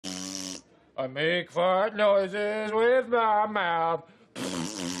I make fart noises with my mouth.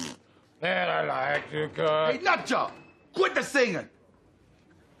 And I like to cut. Hey, Nutjob! Quit the singing!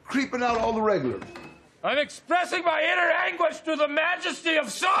 Creeping out all the regulars. I'm expressing my inner anguish through the majesty of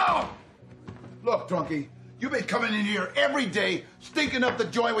song! Look, Trunky, you've been coming in here every day, stinking up the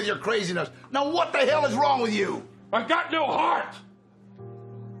joint with your craziness. Now what the hell is wrong with you? I've got no heart!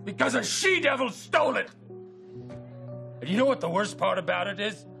 Because a she-devil stole it! And you know what the worst part about it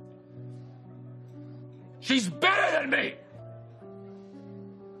is? She's better than me!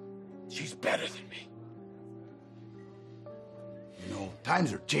 She's better than me. You know,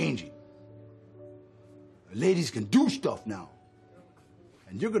 times are changing. Ladies can do stuff now.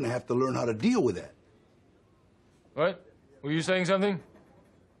 And you're gonna have to learn how to deal with that. What? Were you saying something?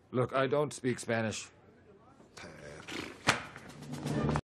 Look, I don't speak Spanish.